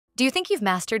Do you think you've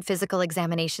mastered physical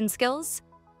examination skills?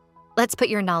 Let's put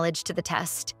your knowledge to the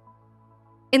test.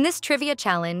 In this trivia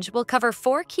challenge, we'll cover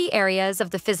 4 key areas of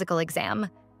the physical exam: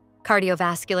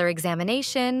 cardiovascular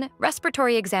examination,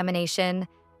 respiratory examination,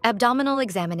 abdominal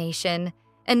examination,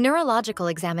 and neurological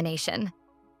examination.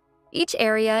 Each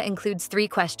area includes 3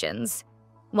 questions,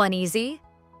 1 easy,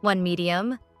 1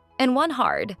 medium, and 1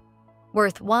 hard,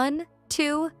 worth 1,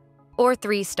 2, or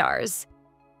 3 stars.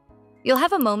 You'll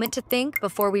have a moment to think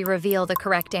before we reveal the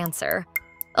correct answer,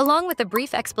 along with a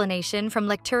brief explanation from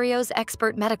Lecturio's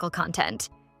expert medical content.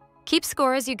 Keep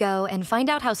score as you go and find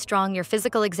out how strong your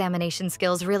physical examination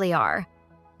skills really are.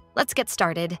 Let's get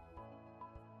started.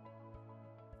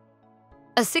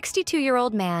 A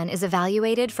 62-year-old man is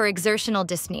evaluated for exertional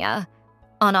dyspnea.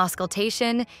 On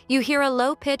auscultation, you hear a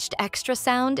low-pitched extra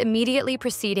sound immediately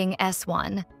preceding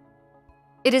S1.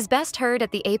 It is best heard at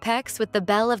the apex with the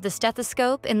bell of the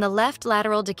stethoscope in the left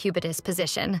lateral decubitus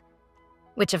position.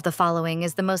 Which of the following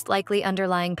is the most likely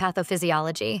underlying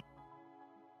pathophysiology?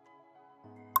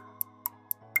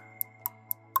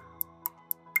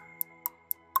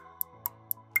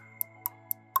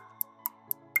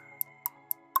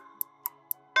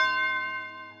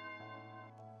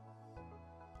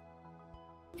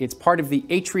 It's part of the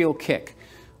atrial kick.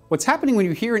 What's happening when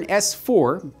you hear an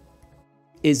S4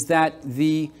 is that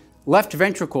the left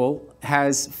ventricle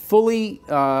has fully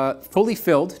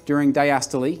filled during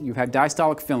diastole. You've had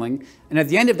diastolic filling, and at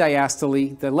the end of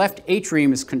diastole, the left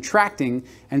atrium is contracting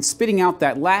and spitting out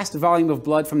that last volume of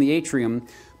blood from the atrium,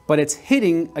 but it's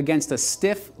hitting against a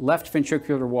stiff left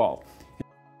ventricular wall.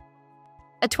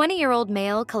 A 20-year-old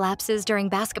male collapses during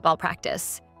basketball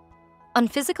practice. On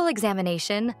physical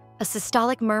examination, a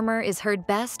systolic murmur is heard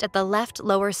best at the left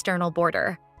lower sternal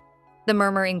border. The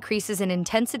murmur increases in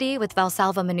intensity with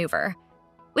Valsalva maneuver.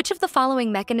 Which of the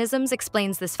following mechanisms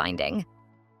explains this finding?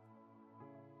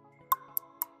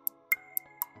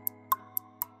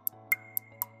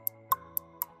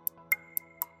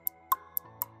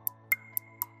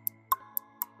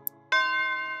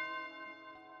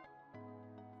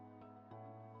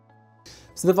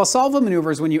 So the Valsalva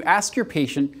maneuver is when you ask your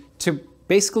patient to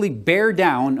basically bear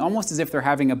down, almost as if they're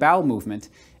having a bowel movement,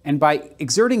 and by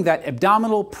exerting that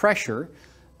abdominal pressure,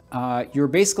 you're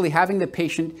basically having the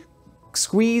patient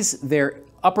squeeze their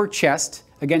upper chest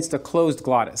against a closed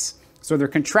glottis. So they're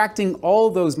contracting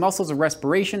all those muscles of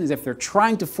respiration as if they're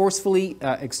trying to forcefully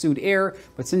exude air,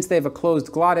 but since they have a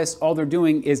closed glottis, all they're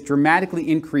doing is dramatically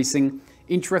increasing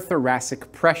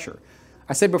intrathoracic pressure.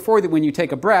 I said before that when you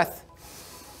take a breath,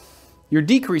 you're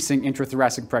decreasing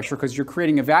intrathoracic pressure because you're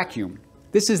creating a vacuum.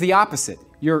 This is the opposite.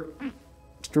 You're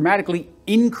dramatically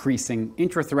increasing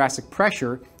intrathoracic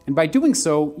pressure, and by doing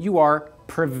so, you are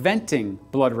preventing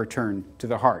blood return to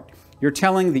the heart. You're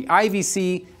telling the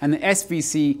IVC and the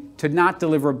SVC to not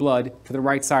deliver blood to the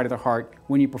right side of the heart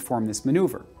when you perform this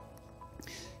maneuver.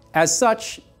 As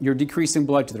such, you're decreasing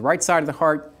blood to the right side of the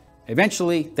heart.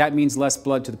 Eventually, that means less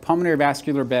blood to the pulmonary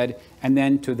vascular bed and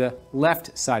then to the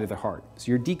left side of the heart.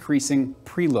 So you're decreasing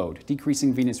preload,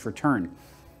 decreasing venous return.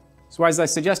 So as I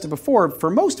suggested before, for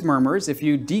most murmurs, if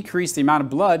you decrease the amount of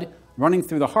blood running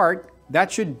through the heart, that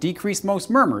should decrease most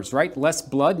murmurs, right? Less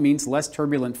blood means less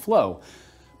turbulent flow.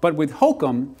 But with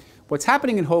hokum, what's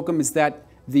happening in hokum is that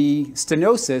the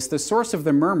stenosis, the source of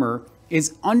the murmur,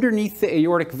 is underneath the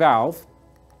aortic valve.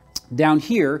 Down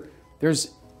here,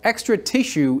 there's extra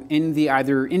tissue in the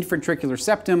either infraventricular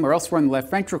septum or elsewhere in the left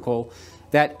ventricle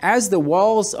that as the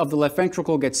walls of the left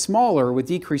ventricle get smaller with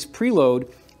decreased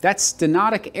preload, that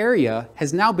stenotic area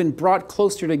has now been brought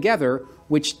closer together,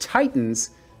 which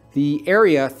tightens the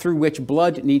area through which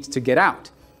blood needs to get out.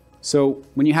 So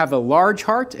when you have a large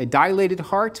heart, a dilated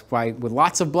heart, with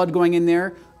lots of blood going in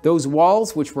there, those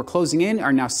walls which were closing in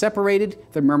are now separated,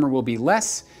 the murmur will be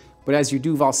less. But as you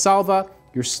do Valsalva,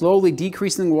 you're slowly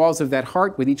decreasing the walls of that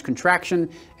heart with each contraction,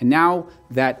 and now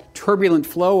that turbulent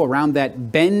flow around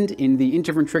that bend in the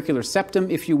interventricular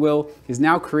septum, if you will, is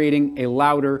now creating a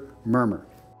louder murmur.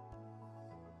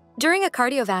 During a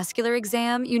cardiovascular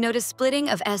exam, you notice splitting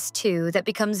of S2 that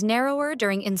becomes narrower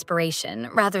during inspiration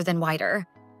rather than wider.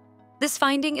 This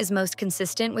finding is most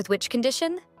consistent with which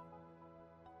condition?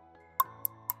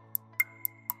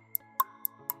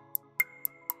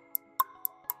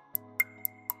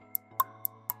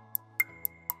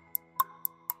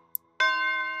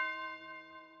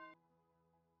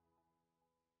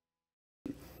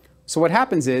 So what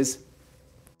happens is,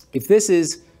 if this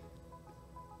is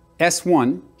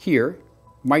S1 here,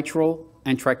 mitral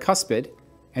and tricuspid,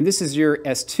 and this is your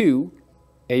S2,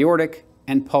 aortic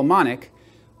and pulmonic,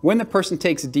 when the person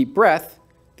takes a deep breath,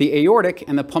 the aortic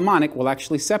and the pulmonic will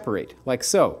actually separate, like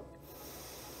so.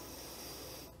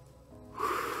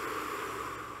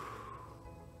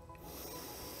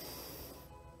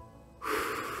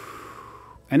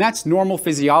 And that's normal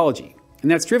physiology. And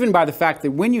that's driven by the fact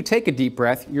that when you take a deep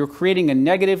breath, you're creating a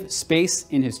negative space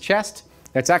in his chest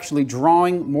that's actually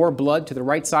drawing more blood to the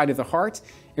right side of the heart.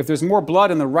 If there's more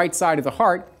blood on the right side of the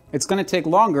heart, it's going to take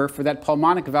longer for that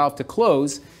pulmonic valve to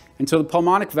close until the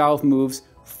pulmonic valve moves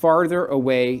farther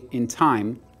away in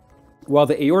time, while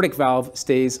the aortic valve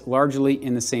stays largely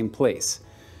in the same place.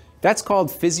 That's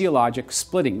called physiologic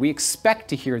splitting. We expect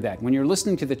to hear that. When you're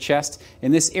listening to the chest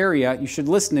in this area, you should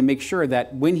listen to make sure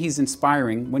that when he's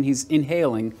inspiring, when he's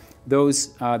inhaling,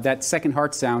 that second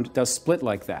heart sound does split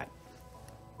like that.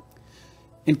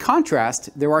 In contrast,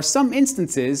 there are some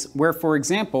instances where, for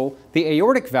example, the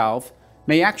aortic valve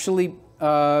may actually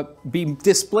be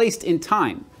displaced in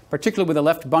time, particularly with a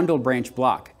left bundle branch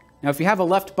block. Now, if you have a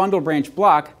left bundle branch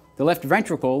block, the left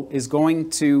ventricle is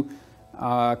going to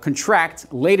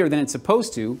contract later than it's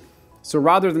supposed to. So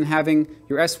rather than having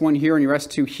your S1 here and your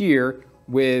S2 here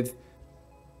with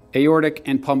aortic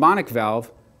and pulmonic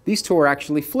valve, these two are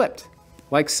actually flipped,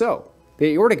 like so. The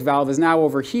aortic valve is now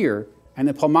over here, and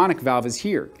the pulmonic valve is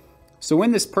here. So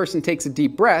when this person takes a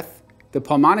deep breath, the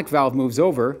pulmonic valve moves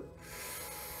over,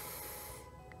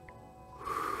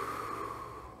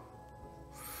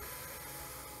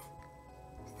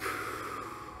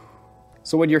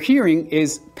 so what you're hearing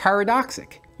is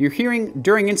paradoxic. You're hearing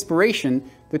during inspiration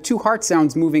the two heart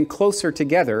sounds moving closer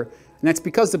together, and that's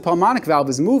because the pulmonic valve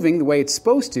is moving the way it's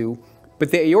supposed to,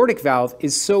 but the aortic valve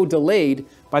is so delayed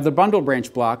by the bundle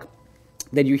branch block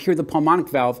that you hear the pulmonic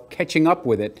valve catching up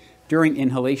with it during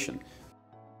inhalation.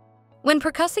 When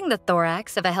percussing the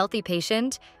thorax of a healthy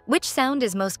patient, which sound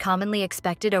is most commonly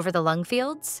expected over the lung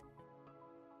fields?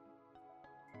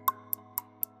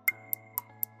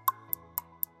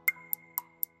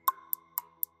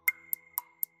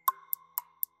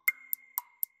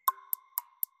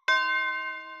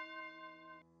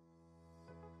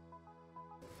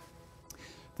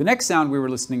 The next sound we were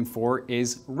listening for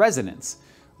is resonance.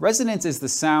 Resonance is the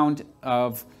sound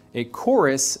of a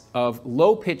chorus of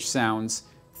low-pitched sounds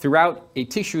throughout a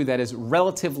tissue that is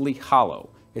relatively hollow.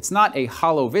 It's not a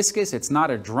hollow viscous, it's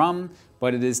not a drum,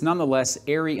 but it is nonetheless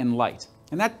airy and light.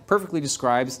 And that perfectly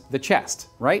describes the chest,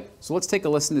 right? So let's take a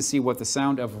listen to see what the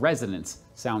sound of resonance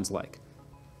sounds like.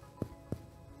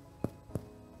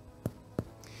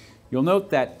 You'll note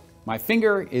that my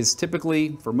finger is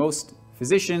typically, for most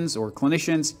physicians or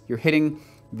clinicians, you're hitting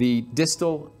the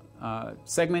distal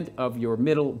segment of your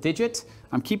middle digit.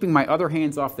 I'm keeping my other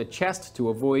hands off the chest to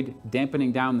avoid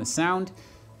dampening down the sound,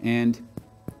 and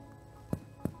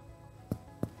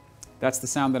that's the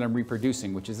sound that I'm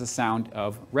reproducing, which is the sound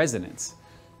of resonance.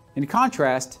 In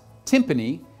contrast,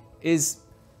 timpani is,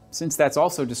 since that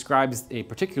also describes a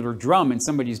particular drum in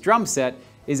somebody's drum set,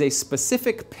 is a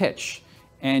specific pitch.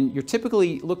 And you're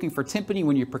typically looking for timpani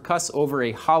when you percuss over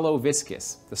a hollow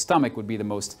viscous. The stomach would be the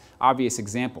most obvious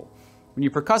example. When you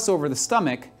percuss over the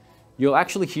stomach, you'll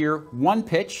actually hear one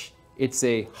pitch. It's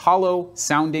a hollow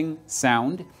sounding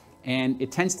sound, and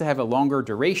it tends to have a longer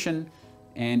duration,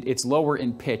 and it's lower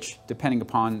in pitch depending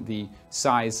upon the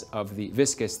size of the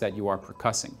viscous that you are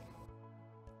percussing.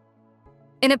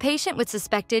 In a patient with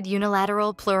suspected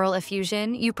unilateral pleural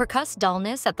effusion, you percuss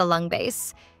dullness at the lung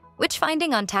base. Which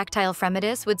finding on tactile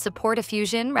Fremitus would support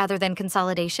effusion rather than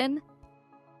consolidation?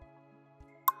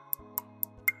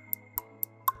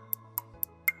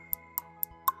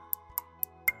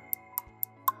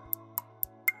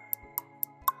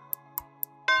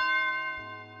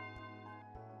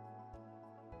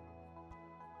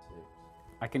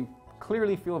 I can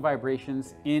clearly feel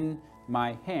vibrations in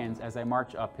my hands as I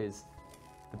march up the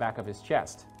back of his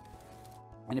chest.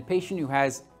 In a patient who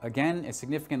has, again, a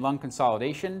significant lung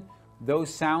consolidation,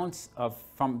 those sounds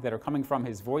that are coming from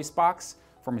his voice box,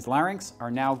 from his larynx,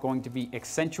 are now going to be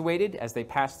accentuated as they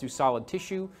pass through solid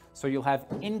tissue, so you'll have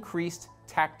increased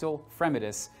tactile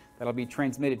Fremitus that'll be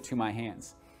transmitted to my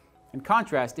hands. In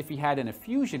contrast, if he had an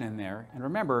effusion in there, and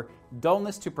remember,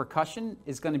 dullness to percussion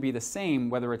is going to be the same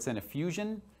whether it's an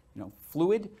effusion,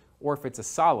 fluid, or if it's a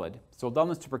solid. So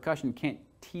dullness to percussion can't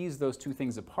tease those two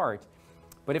things apart.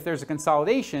 But if there's a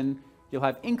consolidation, you'll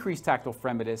have increased tactile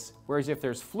Fremitus, whereas if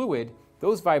there's fluid,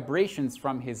 those vibrations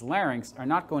from his larynx are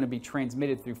not going to be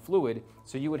transmitted through fluid,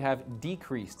 so you would have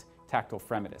decreased tactile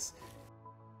Fremitus.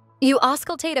 You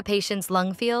auscultate a patient's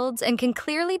lung fields and can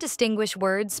clearly distinguish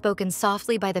words spoken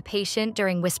softly by the patient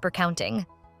during whisper counting.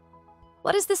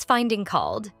 What is this finding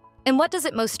called, and what does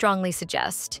it most strongly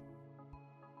suggest?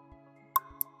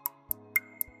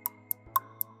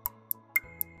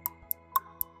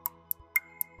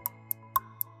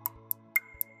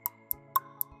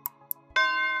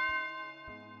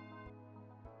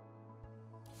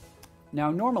 Now,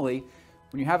 normally,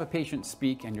 When you have a patient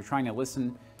speak and you're trying to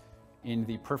listen in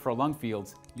the peripheral lung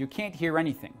fields, you can't hear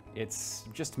anything. It's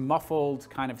just muffled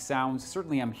kind of sounds.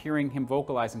 Certainly I'm hearing him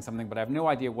vocalizing something, but I have no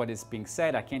idea what is being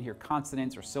said. I can't hear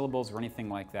consonants or syllables or anything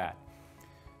like that.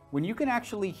 When you can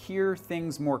actually hear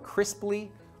things more crisply,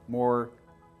 more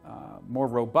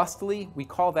robustly, we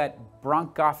call that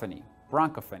bronchophony,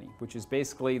 which is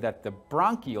basically that the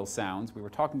bronchial sounds, we were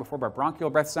talking before about bronchial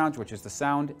breath sounds, which is the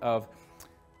sound of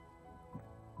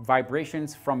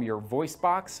vibrations from your voice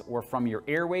box or from your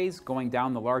airways going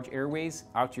down the large airways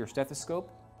out to your stethoscope.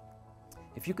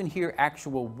 If you can hear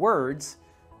actual words,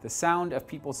 the sound of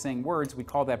people saying words, we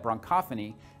call that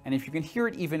bronchophony. And if you can hear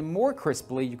it even more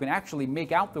crisply, you can actually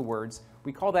make out the words,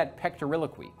 we call that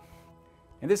pectoriloquy.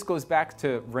 And this goes back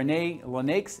to René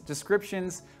Laennec's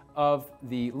descriptions of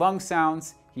the lung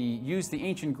sounds. He used the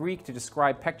ancient Greek to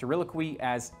describe pectoriloquy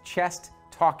as chest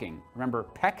talking. Remember,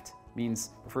 pect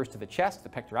refers to the chest, the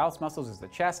pectoralis muscles is the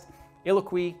chest.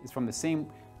 Illoquy is from the same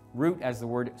root as the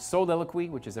word soliloquy,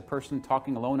 which is a person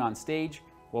talking alone on stage.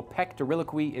 Well,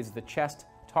 pectoriloquy is the chest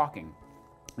talking.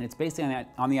 And it's based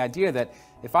on the idea that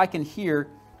if I can hear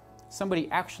somebody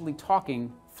actually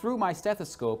talking through my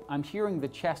stethoscope, I'm hearing the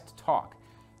chest talk.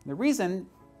 And the reason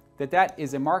that that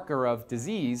is a marker of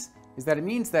disease is that it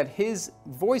means that his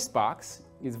voice box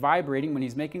is vibrating when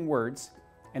he's making words,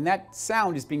 and that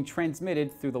sound is being transmitted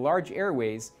through the large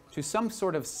airways to some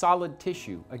sort of solid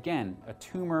tissue, again, a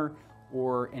tumor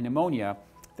or a pneumonia,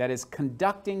 that is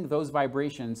conducting those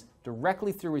vibrations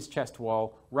directly through his chest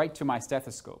wall right to my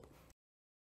stethoscope.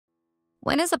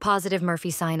 When is a positive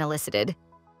Murphy sign elicited?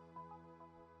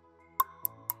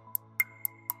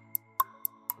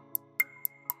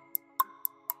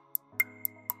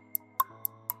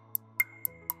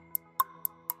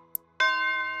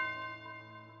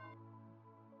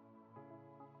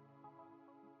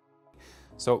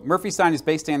 So Murphy's sign is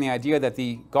based on the idea that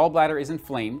the gallbladder is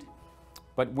inflamed,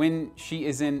 but when she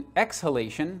is in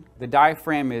exhalation, the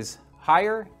diaphragm is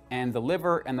higher and the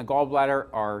liver and the gallbladder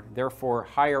are therefore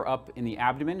higher up in the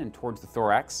abdomen and towards the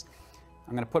thorax.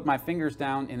 I'm going to put my fingers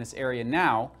down in this area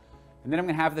now, and then I'm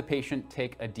going to have the patient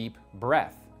take a deep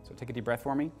breath. So take a deep breath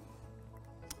for me.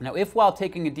 Now, if while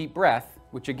taking a deep breath,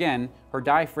 which again, her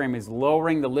diaphragm is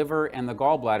lowering the liver and the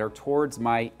gallbladder towards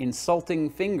my insulting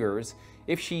fingers,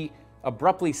 if she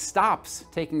abruptly stops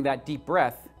taking that deep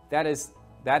breath, that is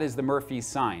the Murphy's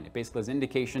sign. It basically is an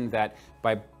indication that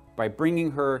by bringing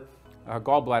her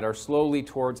gallbladder slowly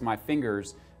towards my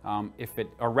fingers, if it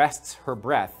arrests her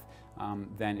breath,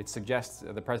 then it suggests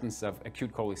the presence of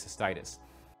acute cholecystitis.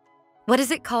 What is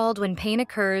it called when pain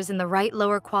occurs in the right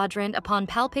lower quadrant upon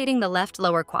palpating the left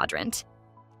lower quadrant?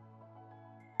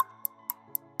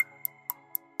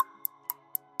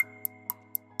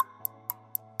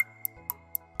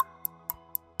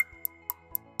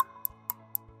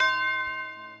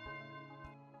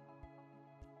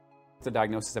 The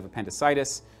diagnosis of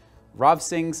appendicitis.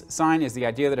 Ravsingh's sign is the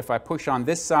idea that if I push on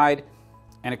this side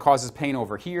and it causes pain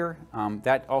over here,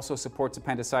 that also supports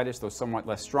appendicitis, though somewhat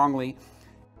less strongly.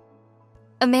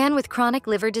 A man with chronic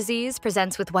liver disease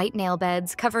presents with white nail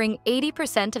beds covering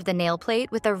 80% of the nail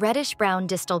plate with a reddish-brown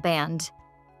distal band.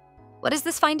 What is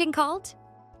this finding called?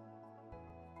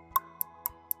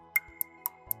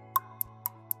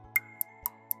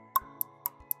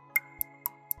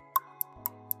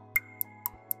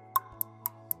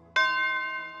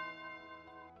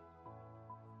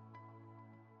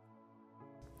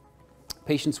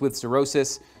 Patients with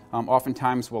cirrhosis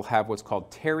oftentimes will have what's called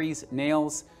Terry's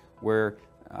nails, where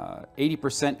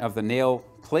 80% of the nail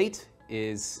plate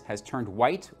has turned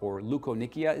white, or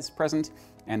leukonychia is present,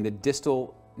 and the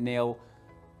distal nail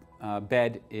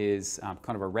bed is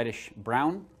kind of a reddish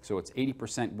brown. So it's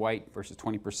 80% white versus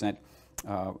 20%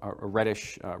 a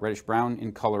reddish brown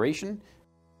in coloration.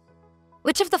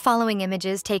 Which of the following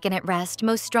images taken at rest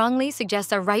most strongly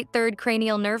suggests a right third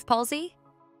cranial nerve palsy?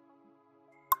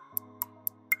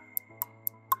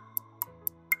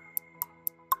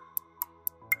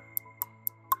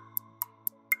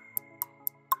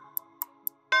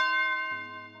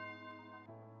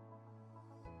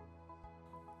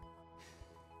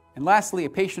 And lastly, a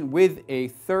patient with a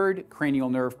third cranial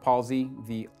nerve palsy,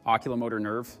 the oculomotor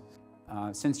nerve.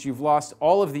 Since you've lost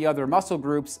all of the other muscle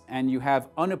groups and you have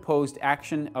unopposed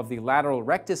action of the lateral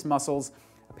rectus muscles,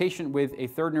 a patient with a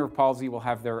third nerve palsy will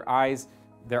have the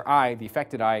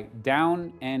affected eye,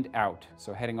 down and out,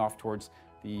 so heading off towards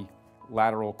the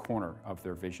lateral corner of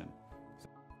their vision.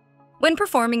 When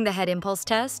performing the head impulse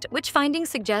test, which finding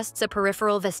suggests a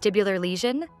peripheral vestibular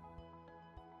lesion?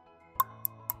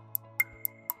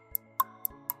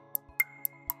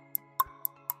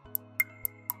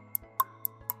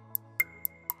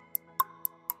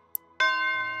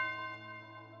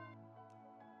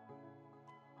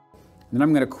 Then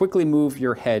I'm going to quickly move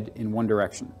your head in one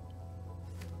direction.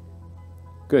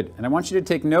 Good. And I want you to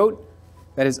take note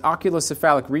that his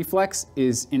oculocephalic reflex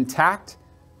is intact.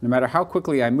 No matter how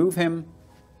quickly I move him,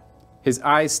 his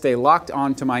eyes stay locked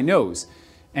onto my nose.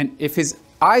 And if his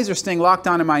eyes are staying locked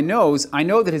onto my nose, I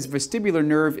know that his vestibular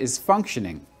nerve is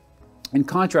functioning. In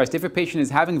contrast, if a patient is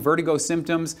having vertigo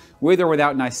symptoms with or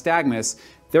without nystagmus,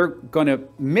 they're going to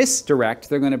misdirect,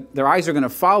 their eyes are going to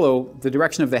follow the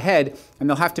direction of the head, and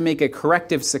they'll have to make a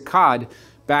corrective saccade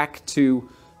back to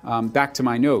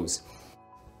my nose.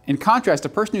 In contrast, a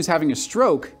person who's having a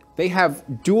stroke, they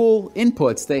have dual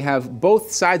inputs. They have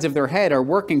both sides of their head are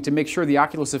working to make sure the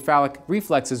oculocephalic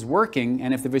reflex is working,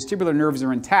 and if the vestibular nerves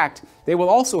are intact, they will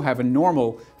also have a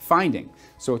normal finding.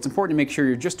 So it's important to make sure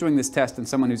you're just doing this test in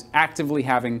someone who's actively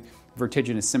having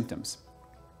vertiginous symptoms.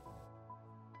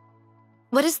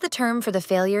 What is the term for the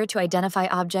failure to identify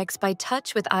objects by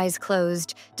touch with eyes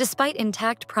closed, despite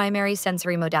intact primary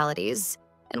sensory modalities?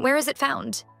 And where is it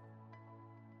found?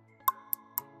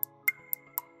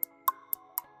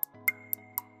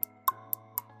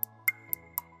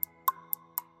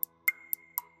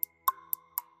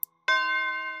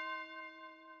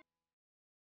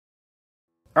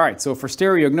 All right, so for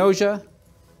stereognosia,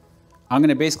 I'm going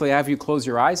to basically have you close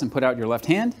your eyes and put out your left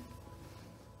hand.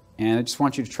 And I just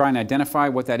want you to try and identify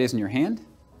what that is in your hand.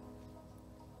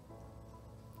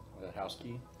 That house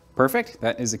key. Perfect.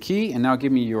 That is a key. And now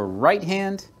give me your right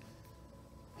hand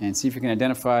and see if you can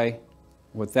identify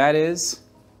what that is.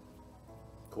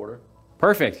 Quarter.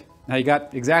 Perfect. Now you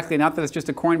got exactly, not that it's just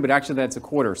a coin, but actually that's a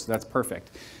quarter, so that's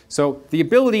perfect. So the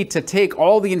ability to take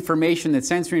all the information, that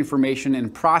sensory information,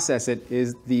 and process it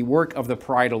is the work of the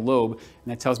parietal lobe,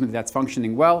 and that tells me that that's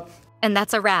functioning well. And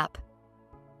that's a wrap.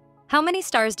 How many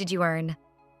stars did you earn?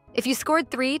 If you scored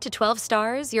 3 to 12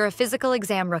 stars, you're a physical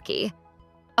exam rookie.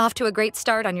 Off to a great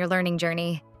start on your learning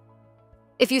journey.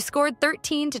 If you scored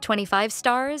 13 to 25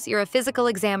 stars, you're a physical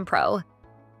exam pro.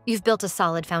 You've built a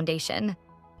solid foundation.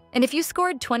 And if you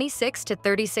scored 26 to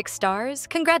 36 stars,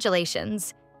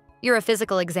 congratulations. You're a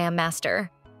physical exam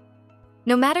master.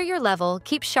 No matter your level,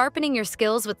 keep sharpening your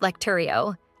skills with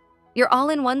Lecturio, your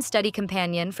all-in-one study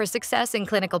companion for success in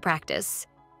clinical practice.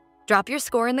 Drop your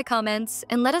score in the comments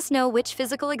and let us know which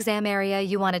physical exam area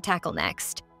you want to tackle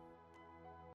next.